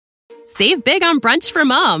Save big on brunch for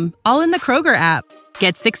mom, all in the Kroger app.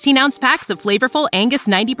 Get 16-ounce packs of flavorful Angus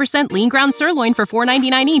 90% lean ground sirloin for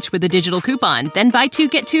 $4.99 each with a digital coupon. Then buy 2,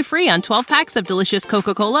 get 2 free on 12 packs of delicious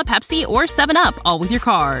Coca-Cola, Pepsi, or 7-Up, all with your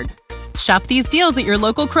card. Shop these deals at your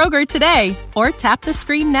local Kroger today, or tap the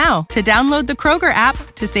screen now to download the Kroger app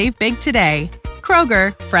to save big today.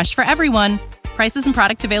 Kroger, fresh for everyone. Prices and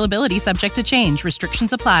product availability subject to change.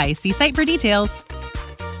 Restrictions apply. See site for details.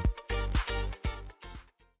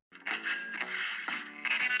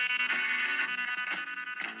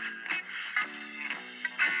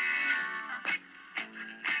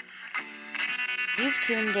 You've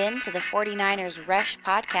tuned in to the 49ers Rush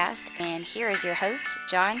podcast, and here is your host,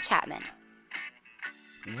 John Chapman.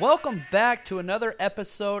 Welcome back to another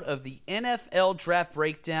episode of the NFL Draft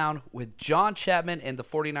Breakdown with John Chapman and the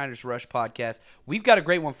 49ers Rush podcast. We've got a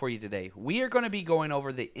great one for you today. We are going to be going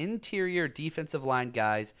over the interior defensive line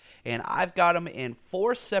guys, and I've got them in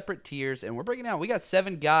 4 separate tiers, and we're breaking down. We got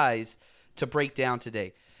 7 guys to break down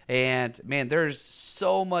today. And, man, there's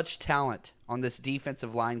so much talent on this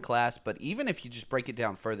defensive line class, but even if you just break it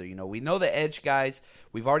down further, we know the edge guys.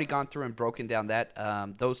 We've already gone through and broken down that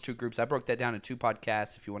those 2 groups. I broke that down in 2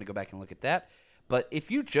 podcasts if you want to go back and look at that. But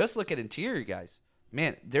if you just look at interior guys,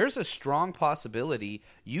 man, there's a strong possibility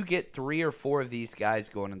you get 3 or 4 of these guys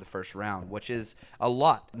going in the first round, which is a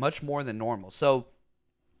lot, much more than normal. So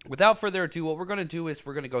without further ado, what we're going to do is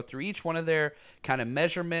we're going to go through each one of their kind of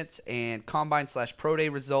measurements and combine/pro day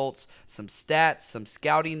results, some stats, some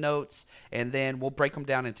scouting notes, and then we'll break them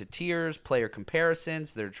down into tiers, player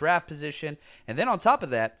comparisons, their draft position, and then on top of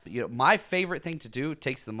that, my favorite thing to do, it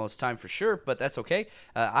takes the most time for sure, but that's okay.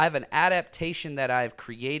 I have an adaptation that I've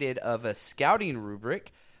created of a scouting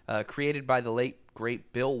rubric created by the late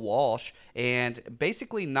great Bill Walsh, and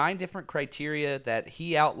basically 9 different criteria that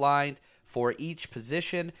he outlined for each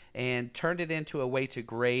position and turned it into a way to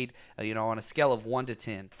grade, on a scale of 1 to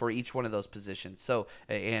 10 for each one of those positions. So,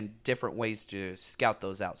 and different ways to scout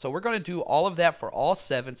those out. So we're going to do all of that for all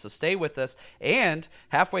 7, so stay with us. And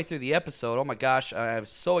halfway through the episode, oh my gosh, I'm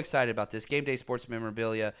so excited about this. Game Day Sports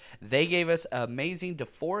Memorabilia, they gave us an amazing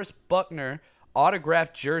DeForest Buckner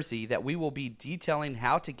autographed jersey that we will be detailing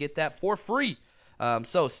how to get that for free.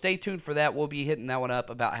 So stay tuned for that. We'll be hitting that one up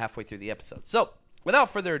about halfway through the episode. So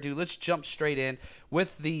without further ado, let's jump straight in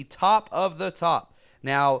with the top of the top.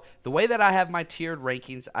 Now, the way that I have my tiered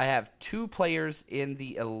rankings, I have 2 players in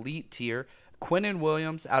the elite tier. Quinnen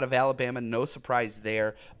Williams out of Alabama, no surprise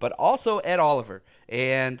there, but also Ed Oliver.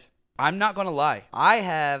 And I'm not going to lie, I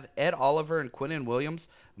have Ed Oliver and Quinnen Williams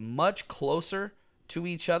much closer to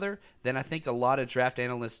each other than I think a lot of draft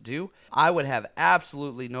analysts do. I would have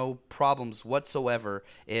absolutely no problems whatsoever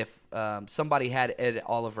if somebody had Ed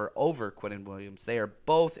Oliver over Quinnen Williams. They are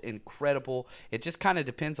both incredible. It just kind of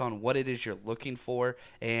depends on what it is you're looking for.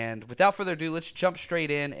 And without further ado, let's jump straight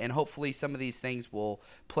in, and hopefully some of these things will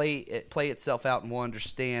play itself out, and we'll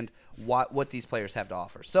understand what these players have to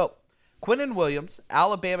offer. So, Quinnen Williams,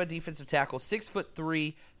 Alabama defensive tackle,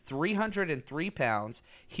 6'3", 303 pounds.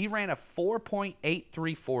 He ran a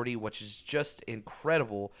 4.8340, which is just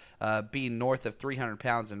incredible, being north of 300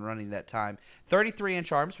 pounds and running that time.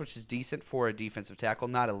 33-inch arms, which is decent for a defensive tackle.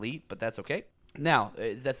 Not elite, but that's okay. Now,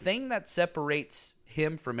 the thing that separates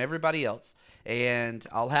him from everybody else, and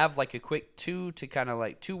I'll have like a quick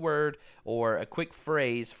 2-word or a quick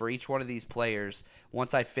phrase for each one of these players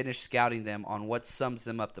once I finish scouting them on what sums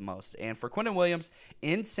them up the most. And for Quinnen Williams,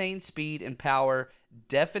 insane speed and power,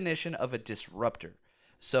 definition of a disruptor.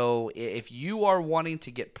 So if you are wanting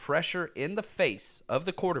to get pressure in the face of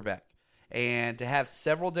the quarterback and to have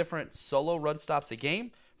several different solo run stops a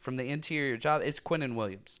game from the interior job, it's Quinnen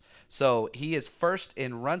Williams. So he is first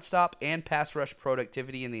in run stop and pass rush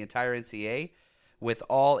productivity in the entire NCAA with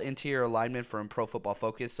all interior alignment from Pro Football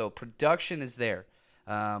Focus. So production is there.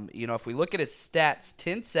 If we look at his stats,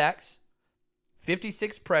 10 sacks,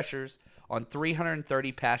 56 pressures on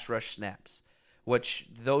 330 pass rush snaps, which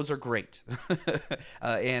those are great.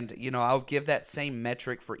 And I'll give that same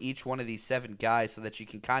metric for each one of these 7 guys so that you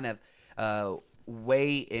can kind of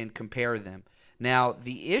weigh and compare them. Now,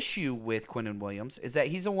 the issue with Quinnen Williams is that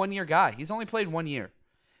he's a 1-year guy. He's only played 1 year.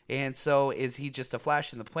 And so is he just a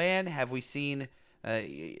flash in the pan? Have we seen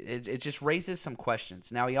it just raises some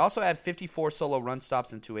questions. Now, he also had 54 solo run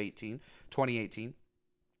stops in 2018.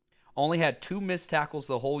 Only had 2 missed tackles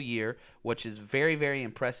the whole year, which is very, very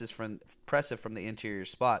impressive from the interior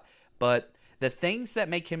spot. But the things that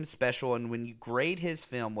make him special, and when you grade his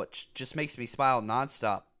film, which just makes me smile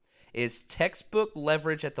nonstop, is textbook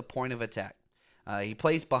leverage at the point of attack. He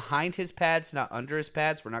plays behind his pads, not under his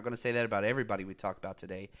pads. We're not going to say that about everybody we talk about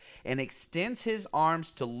today. And extends his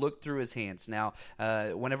arms to look through his hands. Now,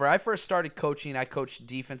 whenever I first started coaching, I coached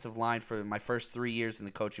defensive line for my first 3 years in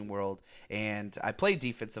the coaching world. And I played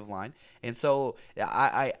defensive line. And so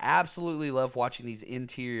I absolutely love watching these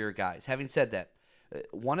interior guys. Having said that,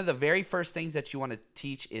 one of the very first things that you want to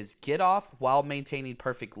teach is get off while maintaining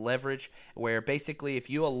perfect leverage, where basically if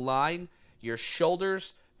you align your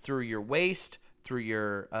shoulders through your waist, through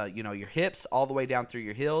your your hips, all the way down through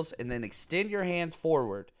your heels, and then extend your hands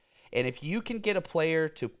forward. And if you can get a player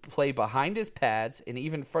to play behind his pads, and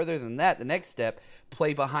even further than that, the next step,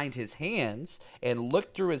 play behind his hands and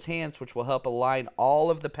look through his hands, which will help align all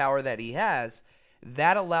of the power that he has,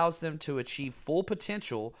 that allows them to achieve full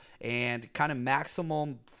potential and kind of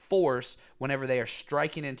maximum force whenever they are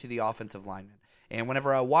striking into the offensive lineman. And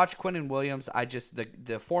whenever I watch Quinnen Williams,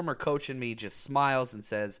 the former coach in me just smiles and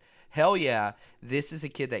says, hell yeah, this is a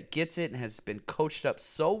kid that gets it and has been coached up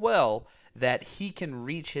so well that he can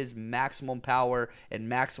reach his maximum power and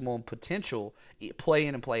maximum potential play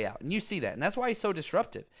in and play out. And you see that. And that's why he's so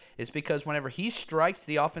disruptive. It's because whenever he strikes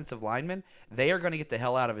the offensive lineman, they are going to get the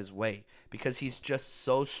hell out of his way because he's just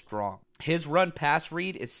so strong. His run-pass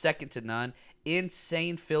read is second to none.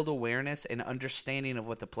 Insane field awareness and understanding of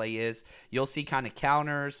what the play is. You'll see kind of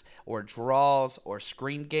counters or draws or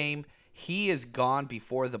screen game. He is gone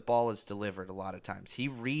before the ball is delivered a lot of times. He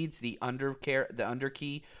reads the under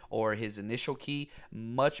key or his initial key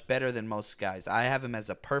much better than most guys. I have him as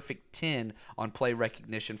a perfect 10 on play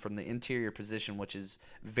recognition from the interior position, which is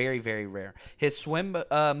very, very rare. His swim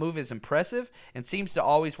move is impressive and seems to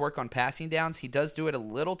always work on passing downs. He does do it a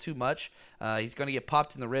little too much. He's going to get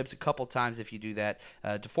popped in the ribs a couple times if you do that.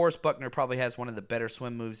 DeForest Buckner probably has one of the better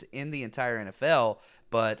swim moves in the entire NFL,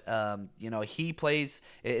 but, he plays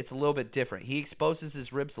 – it's a little bit different. He exposes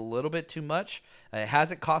his ribs a little bit too much. It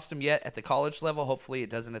hasn't cost him yet at the college level. Hopefully it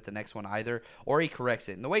doesn't at the next one either, or he corrects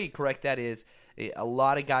it. And the way you correct that is a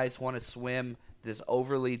lot of guys want to swim this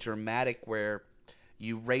overly dramatic where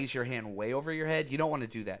you raise your hand way over your head. You don't want to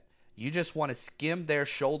do that. You just want to skim their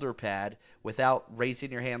shoulder pad without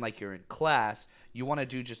raising your hand like you're in class. You want to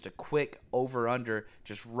do just a quick over-under,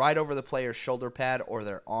 just right over the player's shoulder pad or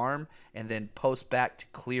their arm, and then post back to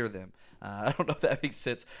clear them. I don't know if that makes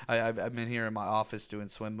sense. I've been here in my office doing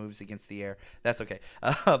swim moves against the air. That's okay.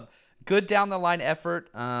 Good down-the-line effort.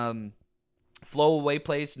 Flow away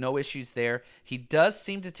plays, no issues there. He does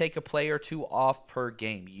seem to take a play or two off per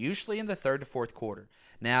game, usually in the third to fourth quarter.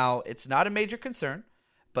 Now, it's not a major concern,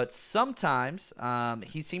 but sometimes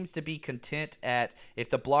he seems to be content at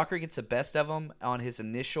if the blocker gets the best of him on his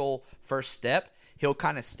initial first step, he'll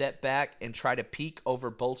kind of step back and try to peek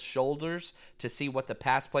over both shoulders to see what the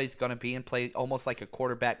pass play is going to be and play almost like a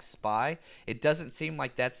quarterback spy. It doesn't seem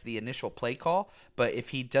like that's the initial play call, but if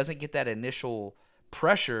he doesn't get that initial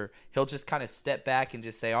pressure, he'll just kind of step back and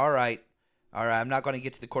just say, all right, I'm not going to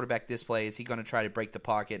get to the quarterback this play. Is he going to try to break the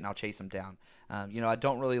pocket and I'll chase him down? I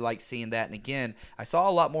don't really like seeing that. And again, I saw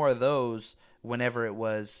a lot more of those whenever it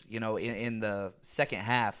was, in the second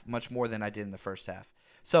half, much more than I did in the first half.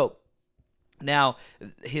 So now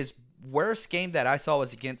his worst game that I saw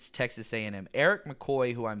was against Texas A&M. Eric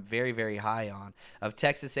McCoy, who I'm very, very high on, of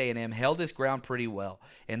Texas A&M, held his ground pretty well.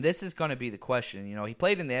 And this is going to be the question. He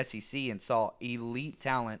played in the SEC and saw elite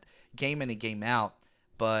talent game in and game out.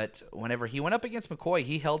 But whenever he went up against McCoy,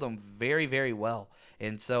 he held him very, very well.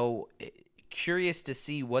 And so curious to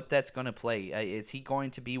see what that's going to play. Is he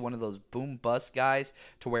going to be one of those boom-bust guys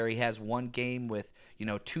to where he has one game with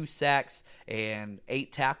 2 sacks and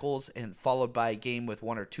 8 tackles and followed by a game with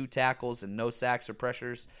 1 or 2 tackles and no sacks or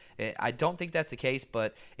pressures? I don't think that's the case,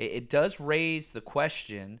 but it does raise the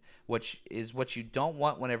question, which is what you don't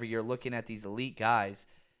want whenever you're looking at these elite guys.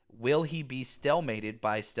 Will he be stalemated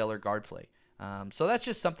by stellar guard play? So that's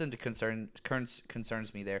just something to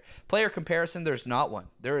concerns me there. Player comparison, there's not one.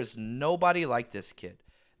 There is nobody like this kid.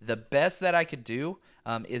 The best that I could do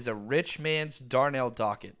is a rich man's Darnell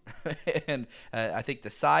Dockett. And I think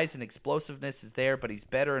the size and explosiveness is there, but he's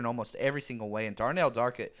better in almost every single way. And Darnell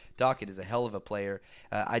Dockett is a hell of a player.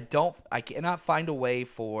 I cannot find a way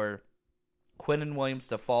for Quinnen Williams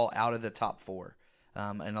to fall out of the top 4.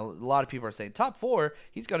 And a lot of people are saying top 4,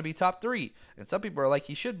 he's going to be top 3. And some people are like,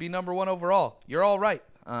 he should be number 1 overall. You're all right.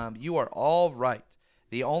 You are all right.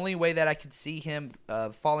 The only way that I could see him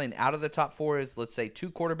falling out of the top 4 is, let's say, 2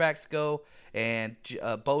 quarterbacks go, and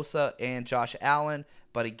Bosa and Josh Allen.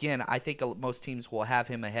 But again, I think most teams will have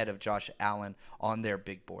him ahead of Josh Allen on their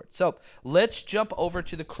big board. So let's jump over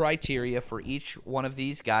to the criteria for each one of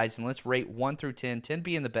these guys, and let's rate 1 through 10, 10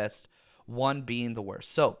 being the best, 1 being the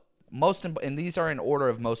worst. So and these are in order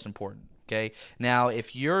of most important. Okay. Now,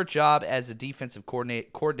 if your job as a defensive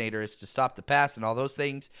coordinator is to stop the pass and all those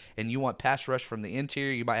things, and you want pass rush from the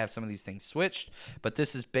interior, you might have some of these things switched. But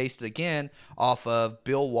this is based, again, off of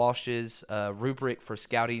Bill Walsh's rubric for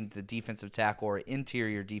scouting the defensive tackle or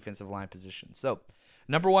interior defensive line position. So,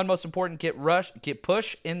 number one, most important, get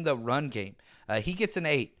push in the run game. He gets an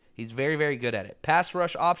 8. He's very, very good at it. Pass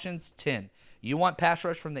rush options, 10. You want pass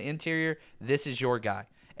rush from the interior, this is your guy.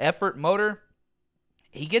 Effort motor,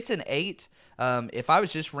 he gets an 8. If I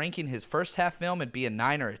was just ranking his first half film, it'd be a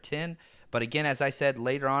 9 or a 10. But again, as I said,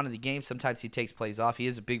 later on in the game, sometimes he takes plays off. He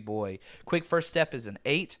is a big boy. Quick first step is an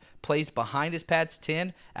 8. Plays behind his pads,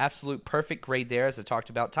 10. Absolute perfect grade there, as I talked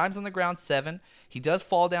about. Times on the ground, 7. He does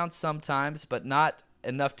fall down sometimes, but not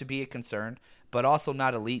enough to be a concern, but also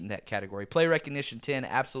not elite in that category. Play recognition, 10.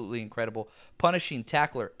 Absolutely incredible. Punishing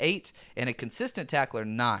tackler, 8. And a consistent tackler,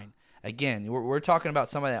 9. Again, we're talking about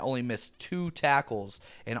somebody that only missed 2 tackles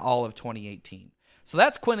in all of 2018. So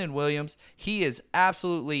that's Quinnen Williams. He is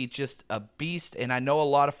absolutely just a beast, and I know a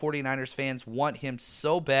lot of 49ers fans want him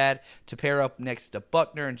so bad to pair up next to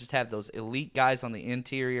Buckner and just have those elite guys on the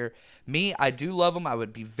interior. Me, I do love him. I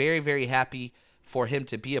would be very, very happy for him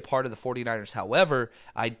to be a part of the 49ers. However,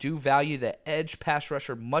 I do value the edge pass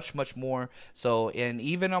rusher much, much more. So, and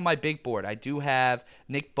even on my big board, I do have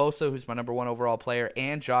Nick Bosa, who's my number 1 overall player,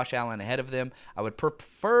 and Josh Allen ahead of them. I would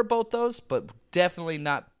prefer both those, but definitely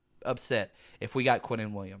not upset if we got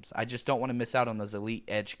Quinnen Williams. I just don't want to miss out on those elite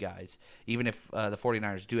edge guys. Even if the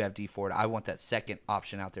 49ers do have D Ford, I want that second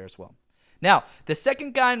option out there as well. Now, the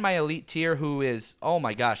second guy in my elite tier who is, oh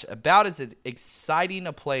my gosh, about as exciting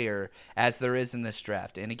a player as there is in this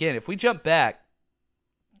draft. And again, if we jump back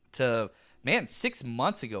to, 6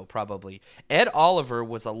 months ago probably, Ed Oliver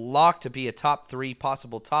was a lock to be a top 3,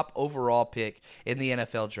 possible top overall pick in the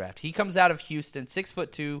NFL draft. He comes out of Houston,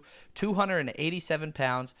 6'2", 287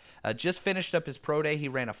 pounds, just finished up his pro day. He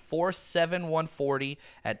ran a 4.7 140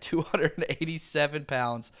 at 287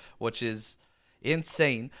 pounds, which is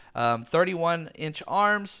insane. 31-inch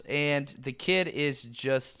arms, and the kid is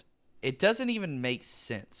just, it doesn't even make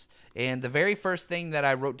sense. And the very first thing that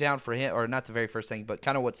I wrote down for him, or not the very first thing, but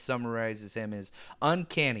kind of what summarizes him is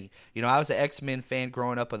uncanny. You know, I was an X-Men fan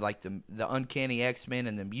growing up with like the uncanny X-Men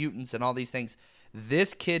and the mutants and all these things.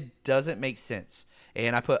 This kid doesn't make sense.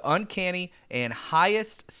 And I put uncanny and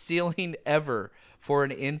highest ceiling ever for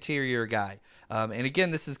an interior guy. And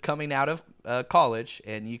again, this is coming out of college,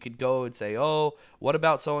 and you could go and say, oh, what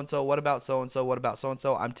about so-and-so, what about so-and-so, what about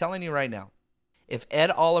so-and-so? I'm telling you right now, if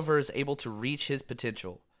Ed Oliver is able to reach his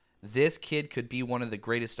potential, this kid could be one of the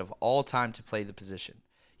greatest of all time to play the position.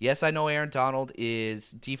 Yes, I know Aaron Donald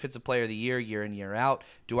is Defensive Player of the Year, year in, year out.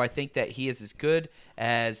 Do I think that he is as good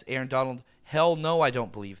as Aaron Donald? Hell no, I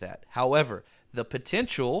don't believe that. However, the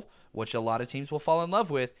potential, which a lot of teams will fall in love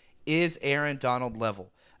with, is Aaron Donald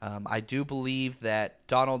level. I do believe that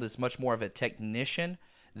Donald is much more of a technician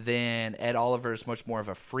than Ed Oliver is much more of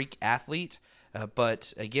a freak athlete.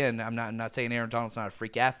 But again, I'm not saying Aaron Donald's not a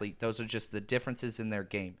freak athlete. Those are just the differences in their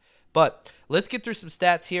game. But let's get through some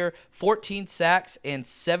stats here. 14 sacks and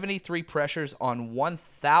 73 pressures on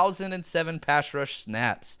 1,007 pass rush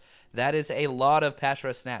snaps. That is a lot of pass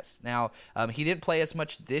rush snaps. Now, he didn't play as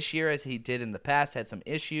much this year as he did in the past, had some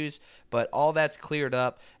issues, but all that's cleared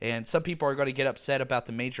up. And some people are going to get upset about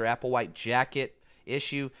the Major Applewhite jacket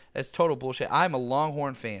issue. That's total bullshit. I'm a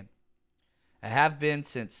Longhorn fan. I have been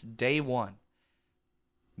since day one.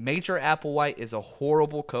 Major Applewhite is a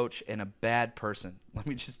horrible coach and a bad person. Let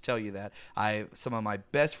me just tell you that. Some of my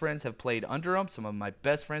best friends have played under him. Some of my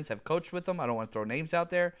best friends have coached with him. I don't want to throw names out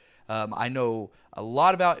there. I know a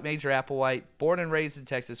lot about Major Applewhite, born and raised in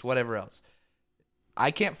Texas, whatever else. I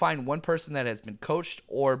can't find one person that has been coached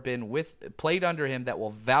or played under him that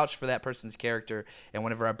will vouch for that person's character. And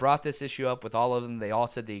whenever I brought this issue up with all of them, they all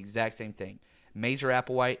said the exact same thing. Major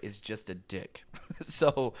Applewhite is just a dick.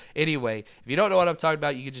 So anyway, if you don't know what I'm talking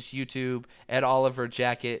about, you can just YouTube Ed Oliver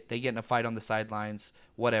jacket. They get in a fight on the sidelines,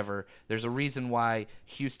 whatever. There's a reason why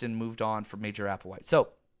Houston moved on from Major Applewhite. So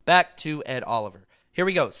back to Ed Oliver. Here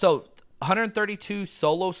we go. So 132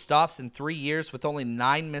 solo stops in 3 years with only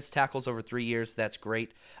 9 missed tackles over 3 years. That's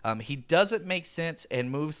great. He doesn't make sense and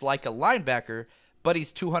moves like a linebacker, but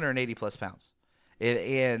he's 280 plus pounds.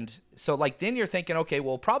 And so, then you're thinking, okay,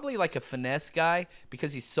 well, probably like a finesse guy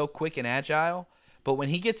because he's so quick and agile. But when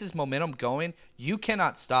he gets his momentum going, you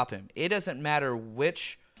cannot stop him. It doesn't matter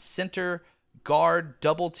which center, guard,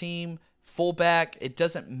 double team, fullback. It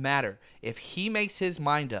doesn't matter. If he makes his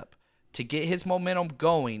mind up to get his momentum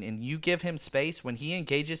going and you give him space, when he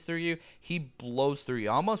engages through you, he blows through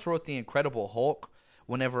you. I almost wrote the Incredible Hulk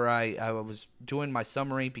whenever I was doing my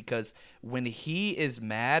summary, because when he is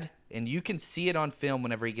mad, and you can see it on film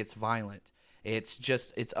whenever he gets violent,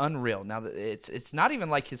 it's unreal. Now, it's not even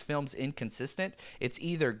like his film's inconsistent. It's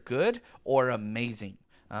either good or amazing.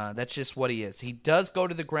 That's just what he is. He does go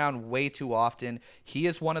to the ground way too often. He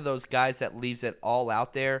is one of those guys that leaves it all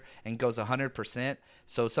out there and goes 100%.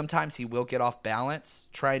 So sometimes he will get off balance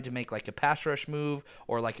trying to make like a pass rush move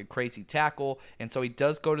or like a crazy tackle. And so he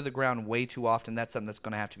does go to the ground way too often. That's something that's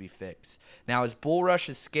going to have to be fixed. Now, his bull rush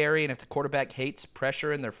is scary, and if the quarterback hates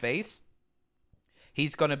pressure in their face,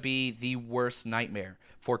 he's going to be the worst nightmare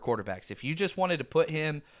for quarterbacks. If you just wanted to put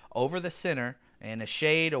him over the center and a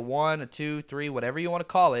shade, a 1, a 2, 3, whatever you want to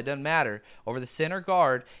call it, doesn't matter, over the center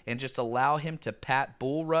guard, and just allow him to pat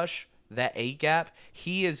bull rush that A gap,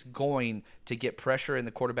 he is going to get pressure in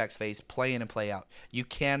the quarterback's face, play in and play out. You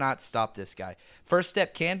cannot stop this guy. First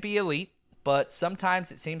step can be elite, but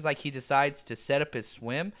sometimes it seems like he decides to set up his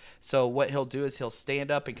swim. So what he'll do is he'll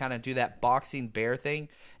stand up and kind of do that boxing bear thing.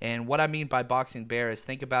 And what I mean by boxing bear is,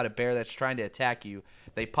 think about a bear that's trying to attack you.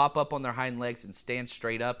 They pop up on their hind legs and stand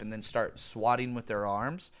straight up and then start swatting with their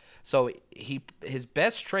arms. So his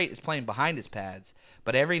best trait is playing behind his pads,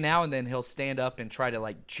 but every now and then he'll stand up and try to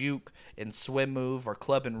like juke and swim move or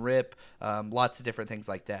club and rip, lots of different things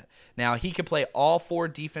like that. Now, he can play all 4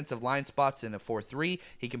 defensive line spots in a 4-3.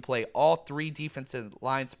 He can play all 3 defensive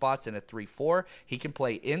line spots in a 3-4. He can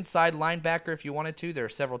play inside linebacker if you wanted to. There are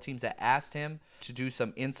several teams that asked him to do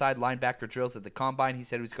some inside linebacker drills at the Combine. He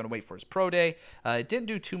said he was going to wait for his pro day. It didn't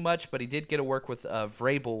do too much, but he did get to work with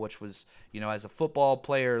Vrabel, which was, as a football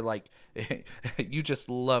player, like, you just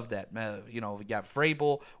love that. We got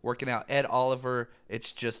Vrabel working out Ed Oliver.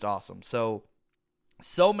 It's just awesome. So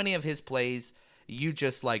many of his plays, you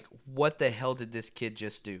just like, what the hell did this kid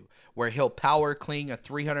just do? Where he'll power cling a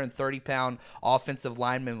 330-pound offensive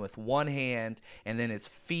lineman with one hand, and then his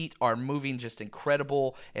feet are moving just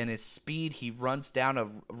incredible, and his speed, he runs down a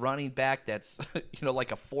running back that's,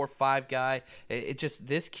 like a 4-5 guy.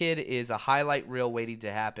 This kid is a highlight reel waiting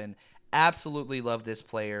to happen. Absolutely love this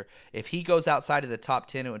player. If he goes outside of the top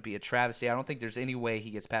 10, it would be a travesty. I don't think there's any way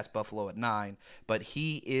he gets past Buffalo at 9, but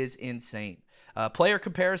he is insane. Player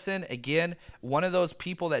comparison, again, one of those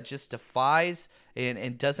people that just defies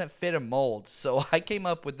and doesn't fit a mold. So I came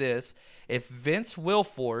up with this. If Vince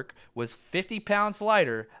Wilfork was 50 pounds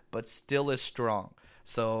lighter but still as strong.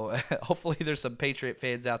 So hopefully there's some Patriot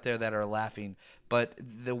fans out there that are laughing. But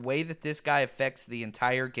the way that this guy affects the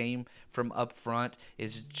entire game from up front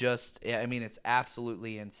is just, it's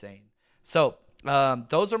absolutely insane. So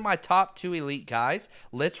those are my top 2 elite guys.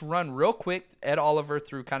 Let's run real quick Ed Oliver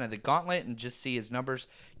through kind of the gauntlet and just see his numbers.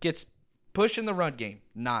 Gets push in the run game,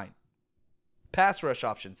 9. Pass rush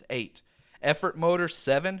options, 8. Effort motor,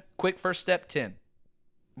 7. Quick first step, 10.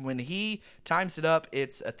 When he times it up,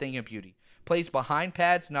 it's a thing of beauty. Plays behind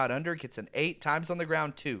pads, not under, gets an 8. Times on the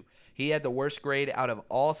ground, 2. He had the worst grade out of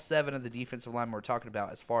all 7 of the defensive linemen we're talking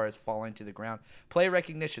about as far as falling to the ground. Play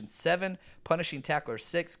recognition, 7. Punishing tackler,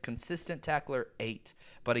 6. Consistent tackler, 8.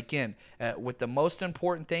 But again, with the most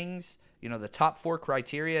important things, the top 4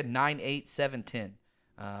 criteria, 9, 8, 7, 10.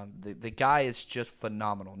 The guy is just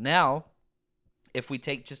phenomenal. Now, if we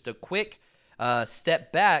take just a quick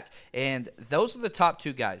step back, and those are the top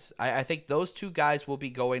 2 guys. I think those 2 guys will be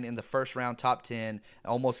going in the first round, top 10,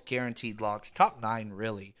 almost guaranteed locks, top 9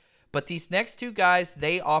 really. But these next 2 guys,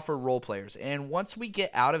 they offer role players. And once we get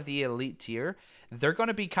out of the elite tier, they're going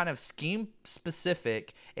to be kind of scheme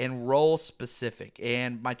specific and role specific.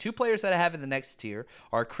 And my 2 players that I have in the next tier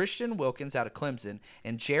are Christian Wilkins out of Clemson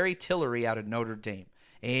and Jerry Tillery out of Notre Dame.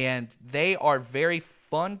 And they are very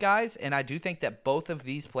fun guys, and I do think that both of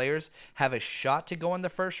these players have a shot to go in the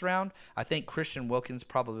first round. I think Christian Wilkins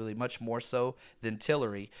probably much more so than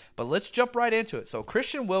Tillery. But let's jump right into it. So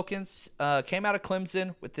Christian Wilkins came out of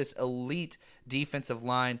Clemson with this elite defensive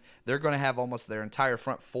line. They're going to have almost their entire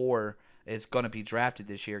front 4 is going to be drafted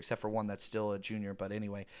this year, except for one that's still a junior. But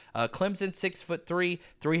anyway, Clemson, 6'3",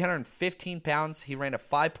 315 pounds. He ran a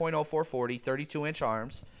 5.04 40, 32-inch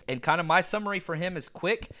arms. And kind of my summary for him is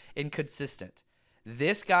quick and consistent.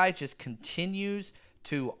 This guy just continues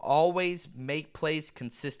to always make plays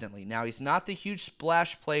consistently. Now, he's not the huge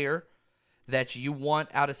splash player that you want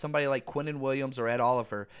out of somebody like Quinnen Williams or Ed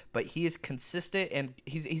Oliver, but he is consistent, and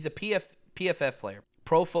he's a PFF player,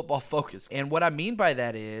 Pro Football Focus. And what I mean by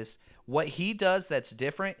that is, what he does that's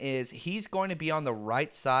different is he's going to be on the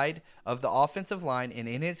right side of the offensive line and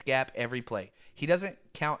in his gap every play. He doesn't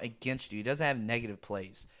count against you. He doesn't have negative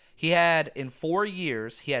plays. In 4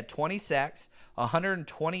 years, he had 20 sacks,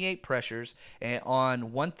 128 pressures, and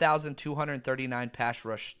on 1,239 pass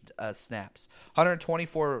rush snaps,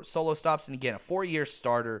 124 solo stops, and again, a 4-year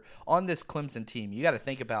starter on this Clemson team. You got to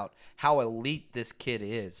think about how elite this kid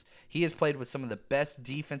is. He has played with some of the best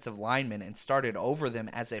defensive linemen and started over them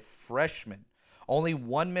as a freshman. Only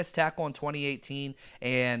 1 missed tackle in 2018,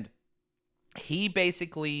 and he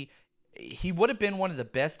would have been one of the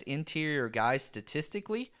best interior guys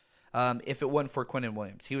statistically if it wasn't for Quinnen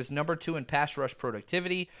Williams. He was number 2 in pass rush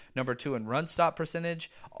productivity, number 2 in run stop percentage,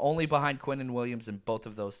 only behind Quinnen Williams in both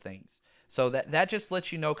of those things. So that just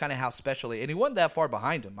lets you know kind of how special and he wasn't that far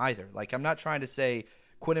behind him either. Like, I'm not trying to say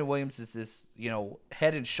Quinnen Williams is this,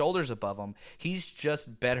 head and shoulders above him. He's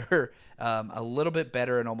just better, a little bit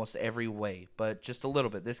better in almost every way, but just a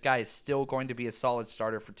little bit. This guy is still going to be a solid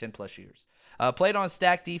starter for 10 plus years. Played on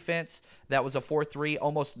stack defense. That was a 4-3.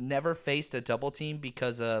 Almost never faced a double team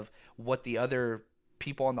because of what the other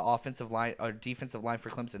people on the offensive line or defensive line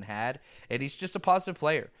for Clemson had. And he's just a positive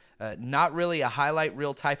player. Not really a highlight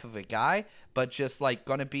reel type of a guy, but just like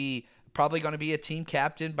probably going to be a team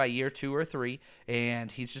captain by year 2 or 3.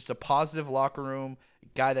 And he's just a positive locker room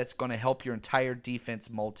guy that's going to help your entire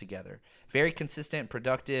defense mold together. Very consistent,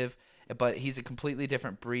 productive. But he's a completely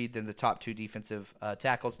different breed than the top 2 defensive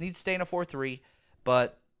tackles. Needs to stay in a 4-3,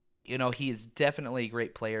 but he is definitely a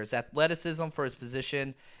great player. His athleticism for his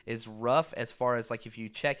position is rough as far as like if you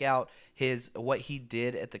check out what he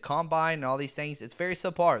did at the combine and all these things, it's very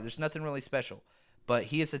subpar. There's nothing really special. But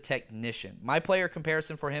he is a technician. My player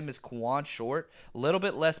comparison for him is Quan Short. A little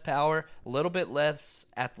bit less power, a little bit less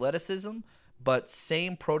athleticism, but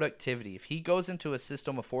same productivity. If he goes into a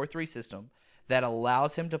 4-3 system, that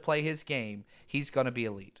allows him to play his game, he's going to be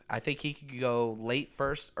elite. I think he could go late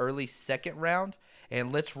first, early second round,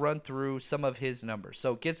 and let's run through some of his numbers.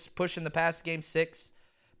 So gets pushed in the pass game 6,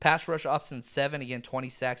 pass rush option 7, again 20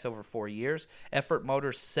 sacks over 4 years, effort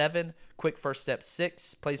motor 7, quick first step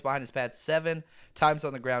 6, plays behind his pad 7, times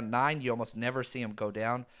on the ground 9, you almost never see him go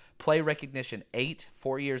down, play recognition 8,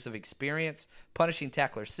 4 years of experience, punishing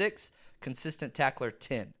tackler 6, consistent tackler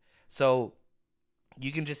 10. So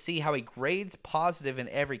you can just see how he grades positive in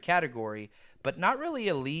every category, but not really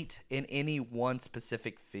elite in any one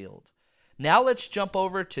specific field. Now let's jump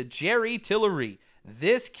over to Jerry Tillery.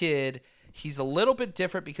 This kid, he's a little bit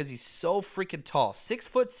different because he's so freaking tall.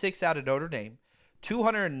 6'6" out of Notre Dame,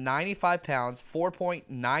 295 pounds,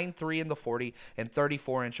 4.93 in the 40, and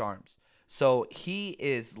 34-inch arms. So he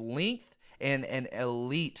is length and an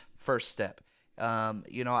elite first step.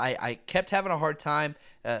 I kept having a hard time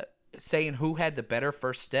saying who had the better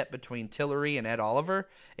first step between Tillery and Ed Oliver,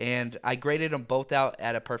 and I graded them both out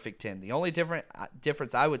at a perfect 10. The only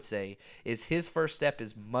difference I would say is his first step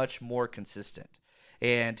is much more consistent,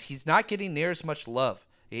 and he's not getting near as much love.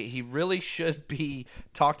 He really should be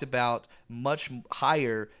talked about much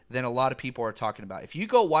higher than a lot of people are talking about. If you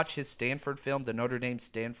go watch his Stanford film, the Notre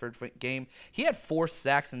Dame-Stanford game, he had 4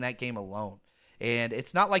 sacks in that game alone, and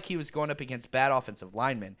it's not like he was going up against bad offensive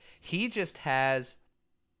linemen. He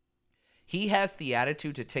has the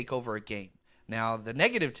attitude to take over a game. Now, the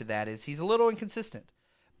negative to that is he's a little inconsistent,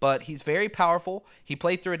 but he's very powerful. He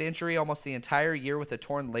played through an injury almost the entire year with a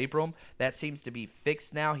torn labrum. That seems to be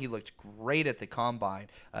fixed now. He looked great at the combine.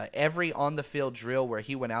 Every on-the-field drill where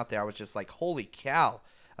he went out there, I was just like, holy cow.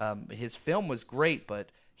 His film was great, but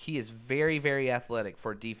he is very, very athletic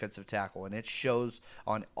for a defensive tackle, and it shows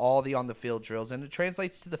on all the on-the-field drills, and it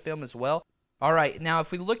translates to the film as well. All right, now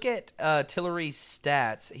if we look at Tillery's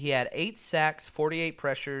stats, he had 8 sacks, 48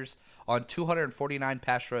 pressures on 249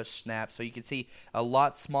 pass rush snaps, so you can see a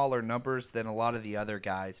lot smaller numbers than a lot of the other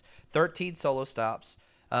guys. 13 solo stops.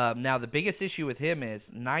 Now, the biggest issue with him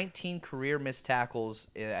is 19 career missed tackles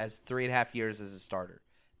as 3.5 years as a starter.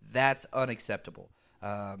 That's unacceptable.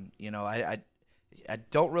 I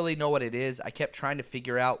don't really know what it is. I kept trying to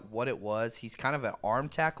figure out what it was. He's kind of an arm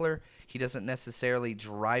tackler. He doesn't necessarily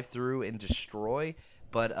drive through and destroy.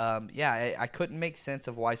 But, I couldn't make sense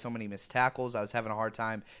of why so many missed tackles. I was having a hard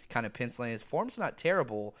time kind of penciling. His form's not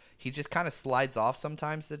terrible. He just kind of slides off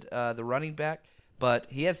sometimes, the running back. But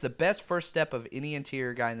he has the best first step of any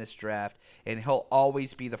interior guy in this draft, and he'll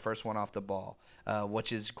always be the first one off the ball,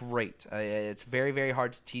 which is great. It's very, very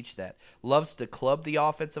hard to teach that. Loves to club the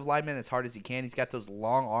offensive lineman as hard as he can. He's got those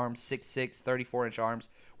long arms, 6'6", 34-inch arms,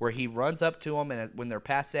 where he runs up to them and when they're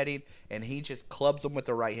pass setting, and he just clubs them with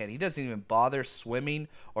the right hand. He doesn't even bother swimming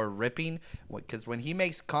or ripping, because when he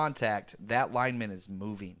makes contact, that lineman is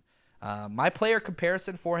moving. My player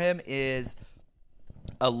comparison for him is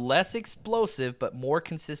a less explosive but more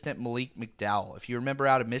consistent Malik McDowell. If you remember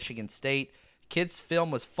out of Michigan State, Kid's film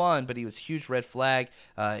was fun, but he was a huge red flag.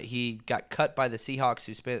 He got cut by the Seahawks,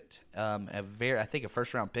 who spent I think a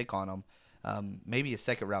first-round pick on him, maybe a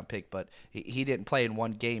second-round pick, but he didn't play in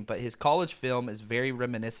one game. But his college film is very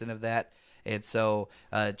reminiscent of that. And so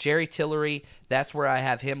Jerry Tillery, that's where I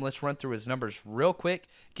have him. Let's run through his numbers real quick.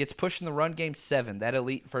 Gets pushed in the run game 7. That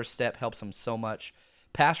elite first step helps him so much.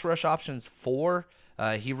 Pass rush options 4.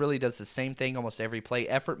 He really does the same thing almost every play.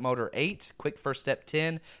 Effort motor 8. Quick first step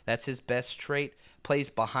 10. That's his best trait. Plays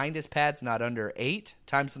behind his pads, not under 8.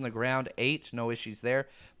 Times on the ground 8. No issues there.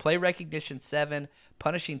 Play recognition 7.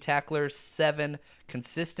 Punishing tackler 7.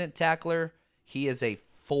 Consistent tackler, he is a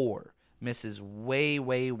 4. Misses way,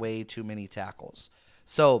 way, way too many tackles.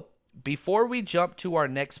 So before we jump to our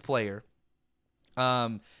next player,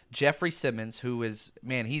 Jeffrey Simmons, who is,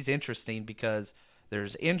 man, he's interesting because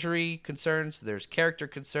there's injury concerns, there's character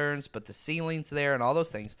concerns, but the ceiling's there and all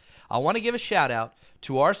those things. I want to give a shout out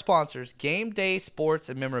to our sponsors, Game Day Sports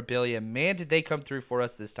and Memorabilia. Man, did they come through for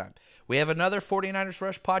us this time. We have another 49ers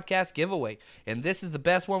Rush podcast giveaway, and this is the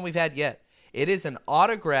best one we've had yet. It is an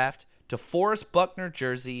autographed DeForest Buckner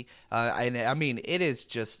jersey, and I mean,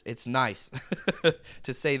 it's nice,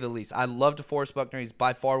 to say the least. I love DeForest Buckner. He's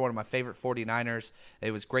by far one of my favorite 49ers.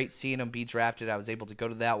 It was great seeing him be drafted. I was able to go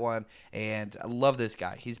to that one, and I love this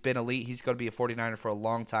guy. He's been elite. He's going to be a 49er for a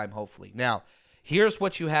long time, hopefully. Now, here's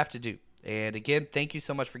what you have to do. And again, thank you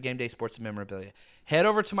so much for Game Day Sports and Memorabilia. Head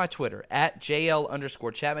over to my Twitter,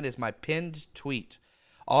 @JL_Chapman is my pinned tweet.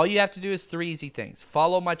 All you have to do is 3 easy things.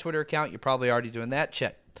 Follow my Twitter account. You're probably already doing that.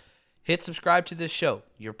 Check. Hit subscribe to this show.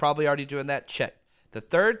 You're probably already doing that. Check. The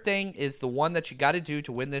third thing is the one that you got to do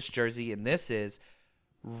to win this jersey, and this is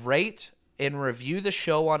rate and review the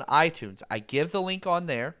show on iTunes. I give the link on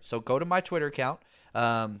there, so go to my Twitter account.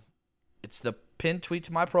 It's the pinned tweet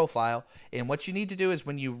to my profile, and what you need to do is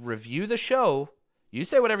when you review the show, you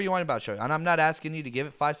say whatever you want about the show, and I'm not asking you to give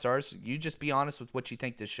it 5 stars. You just be honest with what you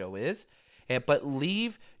think this show is, but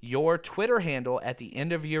leave your Twitter handle at the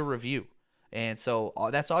end of your review. And so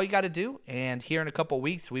that's all you got to do. And here in a couple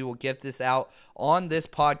weeks, we will get this out on this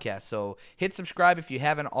podcast. So hit subscribe if you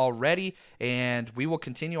haven't already. And we will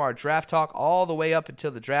continue our draft talk all the way up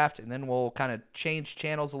until the draft. And then we'll kind of change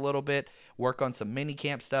channels a little bit, work on some mini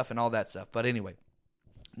camp stuff and all that stuff. But anyway,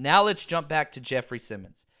 now let's jump back to Jeffrey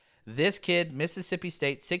Simmons. This kid, Mississippi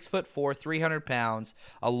State, 6'4", 300 pounds.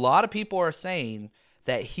 A lot of people are saying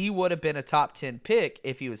that he would have been a top 10 pick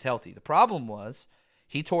if he was healthy. The problem was,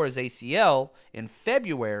 he tore his ACL in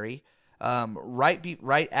February,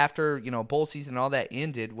 right after bowl season and all that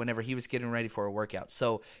ended. Whenever he was getting ready for a workout,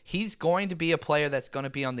 so he's going to be a player that's going to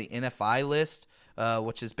be on the NFI list,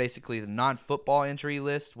 which is basically the non-football injury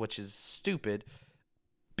list, which is stupid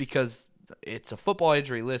because it's a football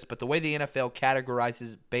injury list. But the way the NFL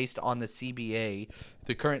categorizes based on the CBA,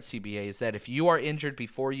 the current CBA, is that if you are injured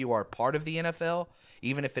before you are part of the NFL,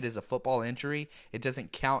 even if it is a football injury, it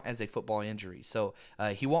doesn't count as a football injury. So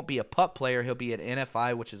he won't be a PUP player. He'll be an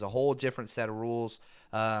NFI, which is a whole different set of rules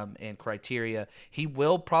and criteria. He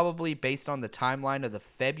will probably, based on the timeline of the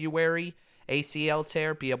February ACL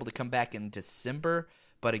tear, be able to come back in December.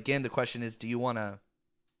 But again, the question is, do you want to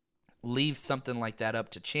leave something like that up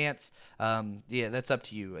to chance? Yeah, that's up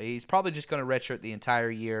to you. He's probably just going to redshirt the entire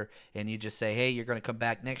year, and you just say, hey, you're going to come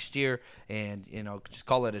back next year, and just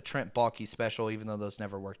call it a Trent Baalke special, even though those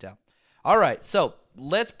never worked out. All right, so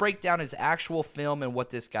let's break down his actual film and what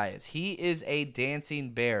this guy is. He is a dancing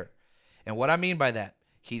bear, and what I mean by that,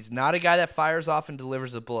 he's not a guy that fires off and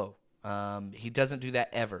delivers a blow. He doesn't do that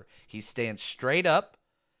ever. He stands straight up.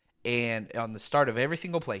 And on the start of every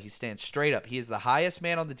single play, he stands straight up. He is the highest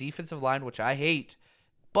man on the defensive line, which I hate,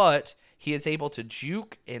 but he is able to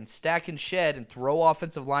juke and stack and shed and throw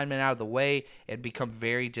offensive linemen out of the way and become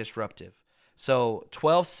very disruptive. So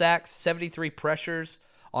 12 sacks, 73 pressures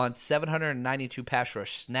on 792 pass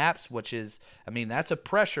rush snaps, which is, that's a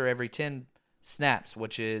pressure every 10 snaps,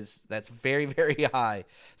 that's very, very high.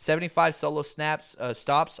 75 solo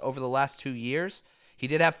stops over the last 2 years. He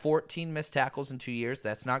did have 14 missed tackles in 2 years.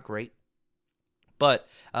 That's not great. But,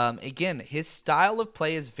 again, his style of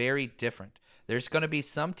play is very different. There's going to be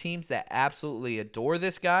some teams that absolutely adore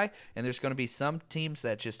this guy, and there's going to be some teams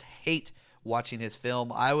that just hate watching his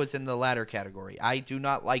film. I was in the latter category. I do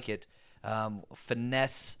not like it.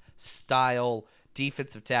 Finesse style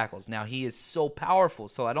defensive tackles. Now, he is so powerful,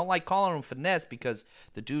 so I don't like calling him finesse because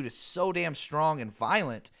the dude is so damn strong and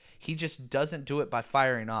violent. He just doesn't do it by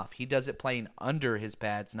firing off. He does it playing under his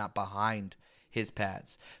pads, not behind his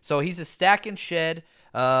pads. So he's a stack and shed.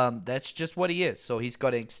 That's just what he is. So he's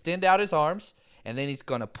going to extend out his arms, and then he's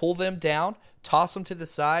going to pull them down, toss them to the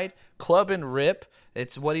side, club and rip.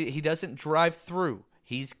 It's what he doesn't drive through.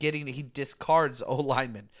 He discards O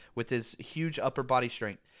linemen with his huge upper body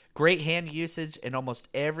strength. Great hand usage in almost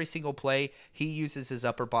every single play. He uses his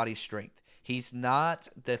upper body strength. He's not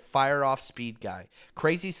the fire-off speed guy.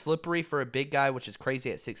 Crazy slippery for a big guy, which is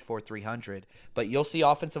crazy at 6'4", 300. But you'll see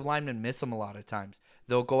offensive linemen miss him a lot of times.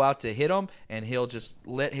 They'll go out to hit him, and he'll just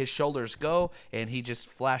let his shoulders go, and he just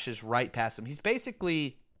flashes right past him. He's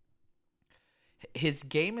basically... His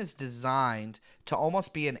game is designed to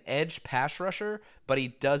almost be an edge pass rusher, but he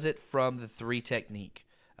does it from the 3 technique,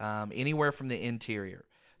 anywhere from the interior.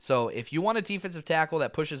 So if you want a defensive tackle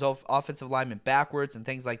that pushes offensive linemen backwards and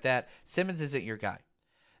things like that, Simmons isn't your guy.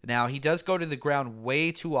 Now, he does go to the ground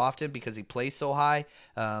way too often because he plays so high,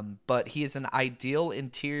 but he is an ideal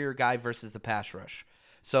interior guy versus the pass rush.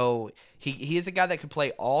 So he is a guy that can play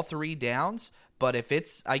all 3 downs, but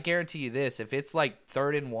I guarantee you this, if it's like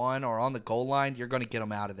 3rd and 1 or on the goal line, you're going to get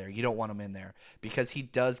him out of there. You don't want him in there because he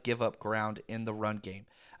does give up ground in the run game.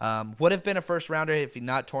 Would have been a first rounder if he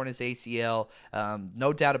not torn his ACL.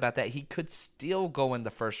 No doubt about that. He could still go in the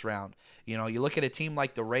first round. You know, you look at a team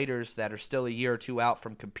like the Raiders that are still a year or two out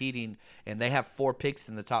from competing, and they have 4 picks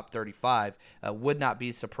in the top 35. Would not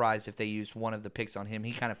be surprised if they used one of the picks on him.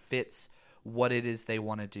 He kind of fits what it is they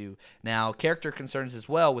want to do. Now, character concerns as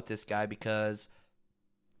well with this guy because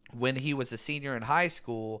when he was a senior in high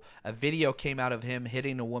school, a video came out of him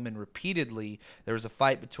hitting a woman repeatedly. There was a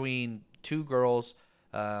fight between 2 girls.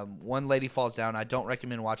 One lady falls down. I don't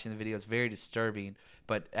recommend watching the video. It's very disturbing.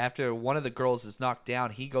 But after one of the girls is knocked down,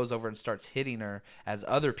 he goes over and starts hitting her as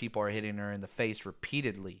other people are hitting her in the face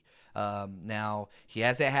repeatedly. Now, he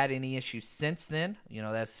hasn't had any issues since then. You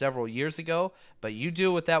know, that's several years ago. But you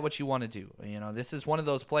do with that what you want to do. You know, this is one of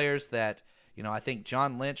those players that, you know, I think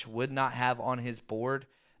John Lynch would not have on his board.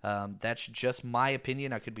 That's just my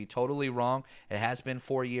opinion. I could be totally wrong. It has been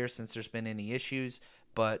 4 years since there's been any issues.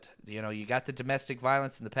 But, you know, you got the domestic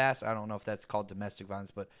violence in the past. I don't know if that's called domestic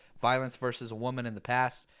violence, but violence versus a woman in the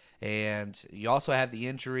past. And you also have the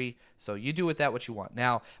injury. So you do with that what you want.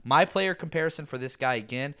 Now, my player comparison for this guy,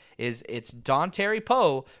 again, is it's Dontari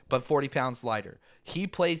Poe, but 40 pounds lighter. He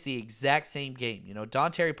plays the exact same game. You know,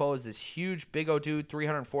 Dontari Poe is this huge, big old dude,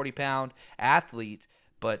 340-pound athlete,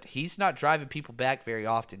 but he's not driving people back very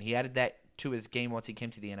often. He added that to his game once he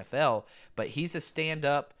came to the NFL, but he's a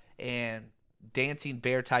stand-up and dancing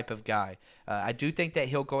bear type of guy. I do think that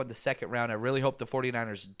he'll go in the second round. I really hope the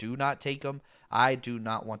 49ers do not take him. I do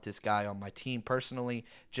not want this guy on my team personally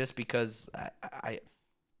just because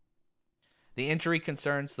the injury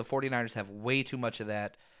concerns, the 49ers have way too much of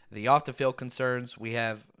that. The off-the-field concerns,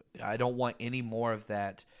 I don't want any more of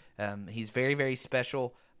that. He's very, very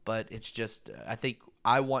special, but it's just I think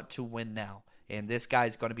I want to win now, and this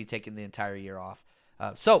guy's going to be taking the entire year off.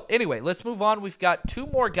 So anyway, let's move on. We've got 2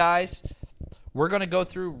 more guys we're going to go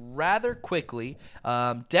through rather quickly.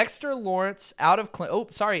 Dexter Lawrence out of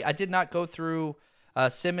I did not go through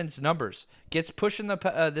Simmons' numbers. Gets pushed in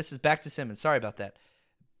the this is back to Simmons. Sorry about that.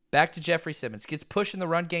 Back to Jeffrey Simmons. Gets pushed in the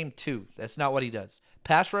run game 2. That's not what he does.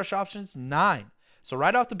 Pass rush options 9. So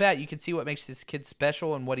right off the bat, you can see what makes this kid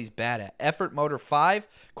special and what he's bad at. Effort motor 5,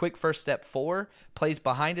 quick first step 4, plays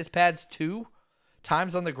behind his pads 2,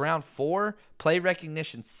 times on the ground 4, play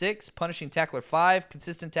recognition 6, punishing tackler 5,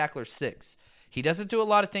 consistent tackler 6. He doesn't do a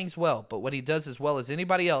lot of things well, but what he does as well as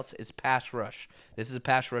anybody else is pass rush. This is a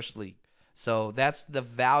pass rush league. So that's the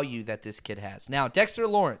value that this kid has. Now, Dexter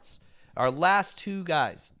Lawrence, our last 2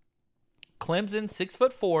 guys. Clemson,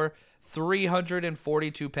 6'4",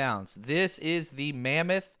 342 pounds. This is the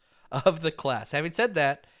mammoth of the class. Having said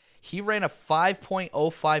that, he ran a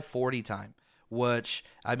 5.05 40 time, which,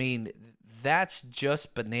 I mean, that's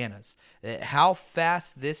just bananas. How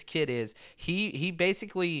fast this kid is. He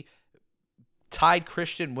basically tied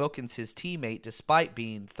Christian Wilkins, his teammate, despite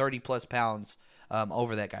being 30-plus pounds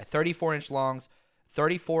over that guy. 34-inch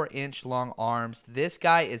long arms. This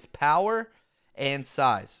guy is power and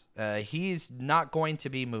size. He's not going to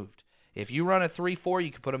be moved. If you run a 3-4,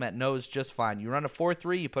 you can put him at nose just fine. You run a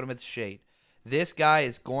 4-3, you put him at the shade. This guy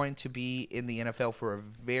is going to be in the NFL for a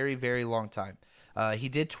very, very long time. He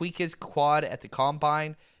did tweak his quad at the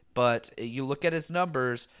combine, but you look at his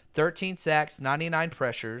numbers, 13 sacks, 99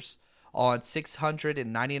 pressures on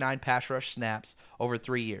 699 pass rush snaps over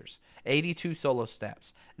 3 years. 82 solo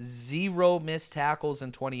snaps. 0 missed tackles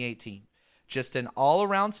in 2018. Just an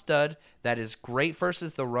all-around stud that is great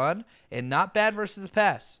versus the run and not bad versus the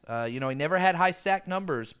pass. He never had high sack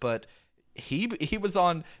numbers, but he was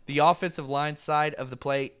on the offensive line side of the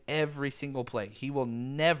play every single play. He will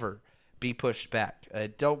never be pushed back.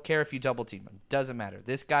 Don't care if you double team him. Doesn't matter.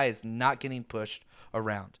 This guy is not getting pushed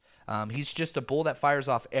around. He's just a bull that fires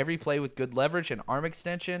off every play with good leverage and arm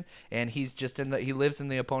extension, and he lives in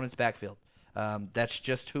the opponent's backfield. That's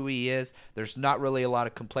just who he is. There's not really a lot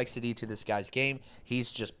of complexity to this guy's game.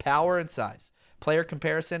 He's just power and size. Player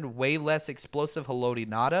comparison, way less explosive Haloti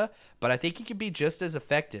Ngata, but I think he can be just as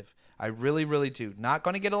effective. I really, really do. Not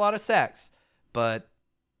going to get a lot of sacks, but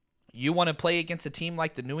you want to play against a team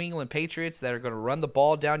like the New England Patriots that are going to run the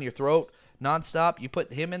ball down your throat nonstop. You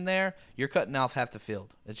put him in there, you're cutting off half the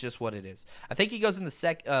field. It's just what it is. I think he goes in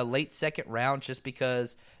the late second round just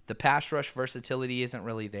because the pass rush versatility isn't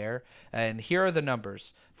really there. And here are the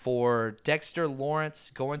numbers for Dexter Lawrence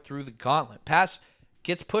going through the gauntlet.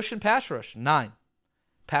 Gets push and pass rush, 9.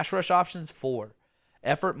 Pass rush options, 4.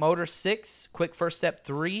 Effort motor, 6. Quick first step,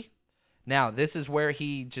 3. Now, this is where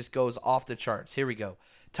he just goes off the charts. Here we go.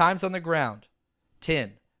 Times on the ground,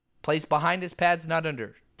 10. Plays behind his pads, not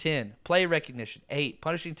under, 10. Play recognition, 8.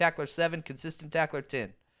 Punishing tackler, 7. Consistent tackler,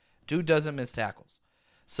 10. Dude doesn't miss tackles.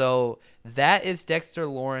 So that is Dexter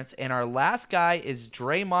Lawrence. And our last guy is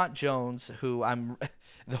Dre'Mont Jones, who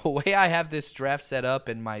the way I have this draft set up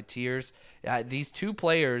in my tiers, these two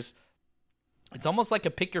players, it's almost like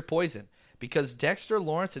a pick your poison because Dexter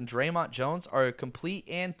Lawrence and Dre'Mont Jones are a complete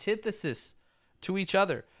antithesis to each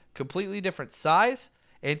other. Completely different size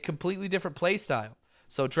and completely different play style.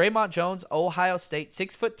 So Dre'Mont Jones, Ohio State,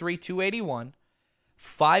 6'3", 281,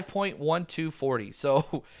 5.12 40.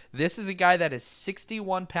 So this is a guy that is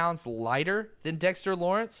 61 pounds lighter than Dexter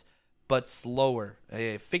Lawrence, but slower.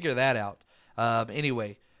 Figure that out.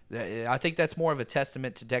 Anyway, I think that's more of a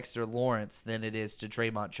testament to Dexter Lawrence than it is to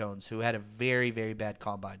Dre'Mont Jones, who had a very, very bad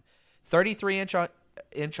combine.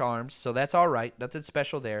 33-inch arms, so that's all right. Nothing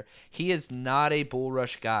special there. He is not a bull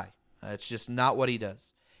rush guy. It's just not what he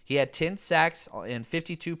does. He had 10 sacks and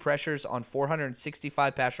 52 pressures on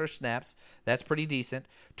 465 pass rush snaps. That's pretty decent.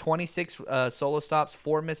 26 solo stops,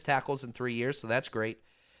 4 missed tackles in 3 years, so that's great.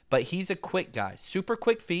 But he's a quick guy. Super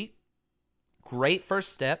quick feet, great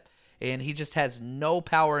first step, and he just has no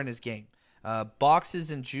power in his game. Boxes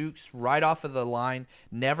and jukes right off of the line,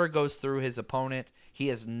 never goes through his opponent. He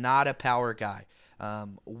is not a power guy.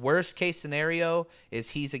 Worst case scenario is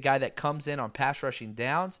he's a guy that comes in on pass rushing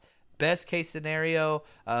downs. Best case scenario,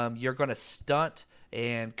 you're going to stunt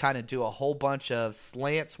and kind of do a whole bunch of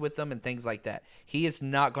slants with them and things like that. He is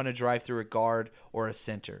not going to drive through a guard or a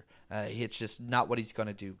center. It's just not what he's going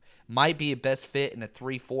to do. Might be a best fit in a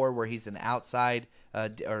 3-4 where he's an outside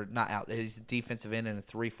or not out. He's a defensive end in a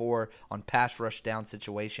 3-4 on pass rush down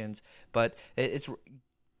situations. But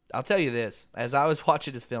I'll tell you this. As I was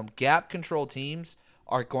watching this film, gap control teams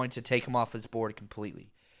are going to take him off his board completely.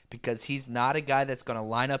 Because he's not a guy that's going to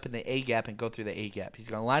line up in the A gap and go through the A gap. He's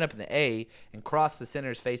going to line up in the A and cross the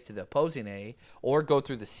center's face to the opposing A or go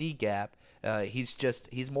through the C gap.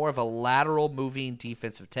 He's more of a lateral moving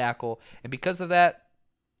defensive tackle. And because of that,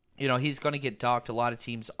 he's going to get docked. A lot of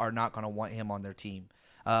teams are not going to want him on their team.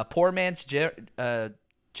 Poor man's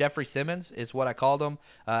Jeffrey Simmons is what I called him.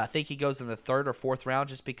 I think he goes in the 3rd or 4th round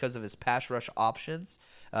just because of his pass rush options.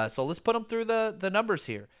 So let's put him through the numbers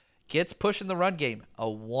here. Gets push in the run game, a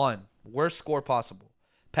 1. Worst score possible.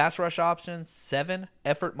 Pass rush options, 7.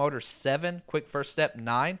 Effort motor, 7. Quick first step,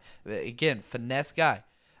 9. Again, finesse guy.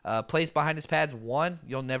 Plays behind his pads, 1.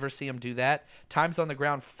 You'll never see him do that. Times on the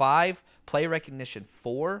ground, 5. Play recognition,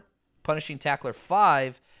 4. Punishing tackler,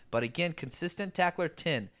 5. But again, consistent tackler,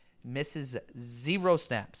 10. Misses 0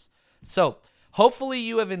 snaps. So hopefully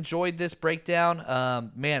you have enjoyed this breakdown.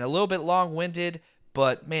 A little bit long-winded.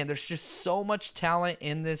 But, man, there's just so much talent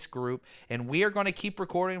in this group, and we are going to keep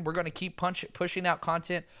recording. We're going to keep pushing out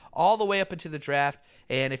content all the way up into the draft.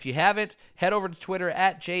 And if you haven't, head over to Twitter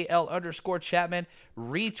at JL_Chapman.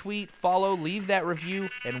 Retweet, follow, leave that review,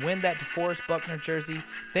 and win that DeForest Buckner jersey.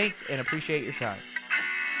 Thanks, and appreciate your time.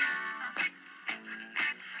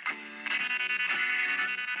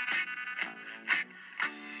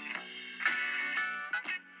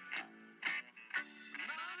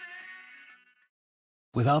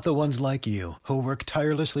 Without the ones like you, who work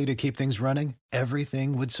tirelessly to keep things running,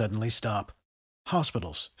 everything would suddenly stop.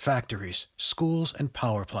 Hospitals, factories, schools, and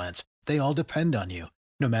power plants, they all depend on you.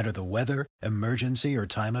 No matter the weather, emergency, or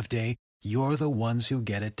time of day, you're the ones who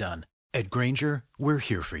get it done. At Grainger, we're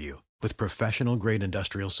here for you with professional-grade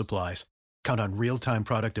industrial supplies. Count on real-time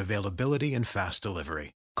product availability and fast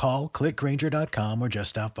delivery. Call, clickgrainger.com, or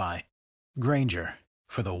just stop by. Grainger,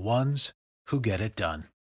 for the ones who get it done.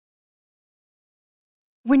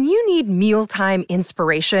 When you need mealtime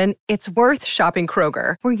inspiration, it's worth shopping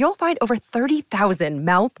Kroger, where you'll find over 30,000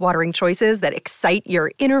 mouth-watering choices that excite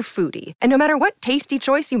your inner foodie. And no matter what tasty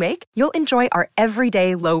choice you make, you'll enjoy our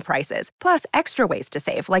everyday low prices, plus extra ways to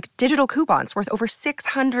save, like digital coupons worth over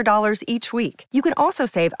 $600 each week. You can also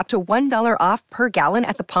save up to $1 off per gallon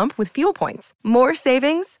at the pump with fuel points. More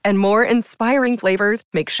savings and more inspiring flavors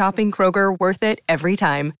make shopping Kroger worth it every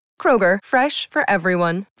time. Kroger, fresh for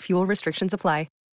everyone. Fuel restrictions apply.